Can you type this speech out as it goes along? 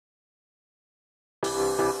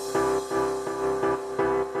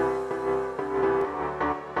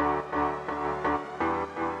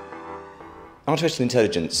Artificial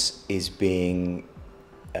intelligence is being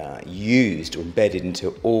used or embedded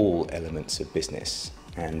into all elements of business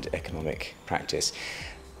and economic practice.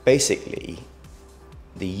 Basically,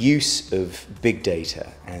 the use of big data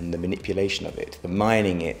and the manipulation of it, the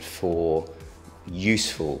mining it for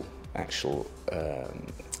useful actual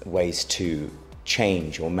ways to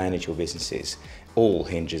change or manage your businesses, all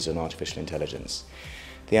hinges on artificial intelligence.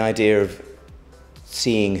 The idea of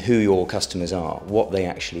seeing who your customers are, what they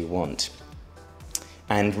actually want,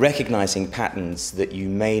 and recognizing patterns that you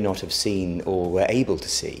may not have seen or were able to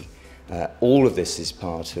see. All of this is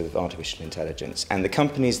part of artificial intelligence, and the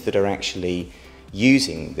companies that are actually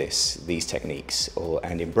using these techniques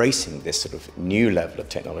and embracing this sort of new level of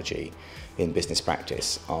technology in business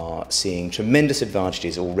practice are seeing tremendous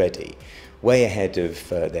advantages already, way ahead of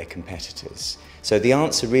their competitors. So the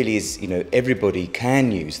answer really is, everybody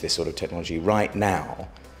can use this sort of technology right now,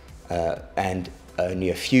 and only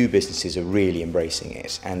a few businesses are really embracing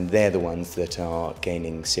it, and they're the ones that are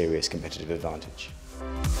gaining serious competitive advantage.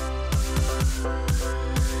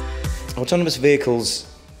 Autonomous vehicles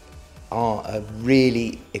are a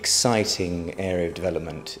really exciting area of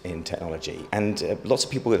development in technology, and lots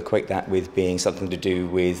of people equate that with being something to do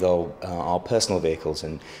with our personal vehicles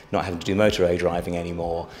and not having to do motorway driving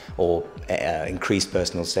anymore, or increased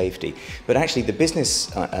personal safety. But actually the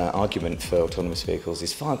business argument for autonomous vehicles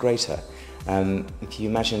is far greater. If you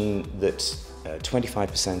imagine that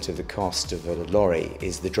 25% of the cost of a lorry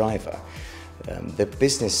is the driver,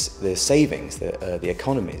 the savings, the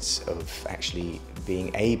economies of actually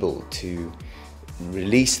being able to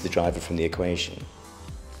release the driver from the equation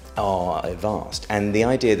are vast. And the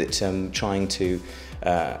idea that trying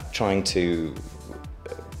to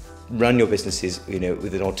run your businesses,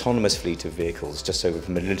 with an autonomous fleet of vehicles, just so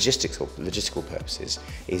from a logistical purposes,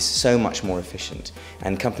 is so much more efficient.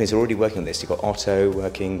 And companies are already working on this. You've got Otto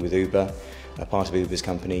working with Uber, a part of Uber's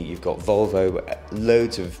company. You've got Volvo.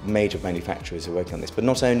 Loads of major manufacturers are working on this, but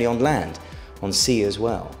not only on land, on sea as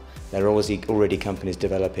well. There are already companies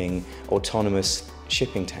developing autonomous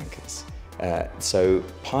shipping tankers. So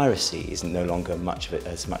piracy is no longer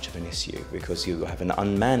as much of an issue, because you have an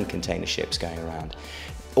unmanned container ships going around.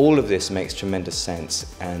 All of this makes tremendous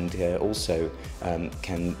sense, and also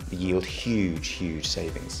can yield huge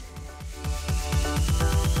savings.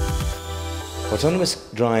 Autonomous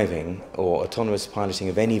driving or autonomous piloting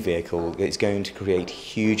of any vehicle is going to create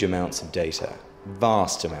huge amounts of data,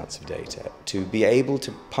 vast amounts of data. To be able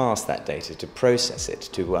to pass that data, to process it,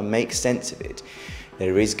 to make sense of it,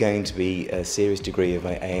 there is going to be a serious degree of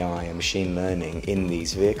AI and machine learning in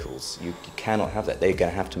these vehicles. You cannot have that. They're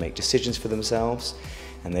going to have to make decisions for themselves,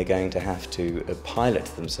 and they're going to have to pilot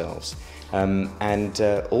themselves.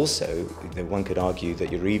 Also, one could argue that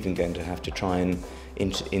you're even going to have to try and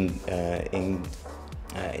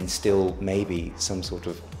instill maybe some sort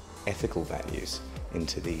of ethical values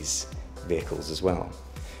into these vehicles as well.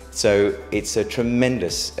 So it's a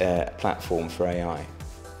tremendous platform for AI.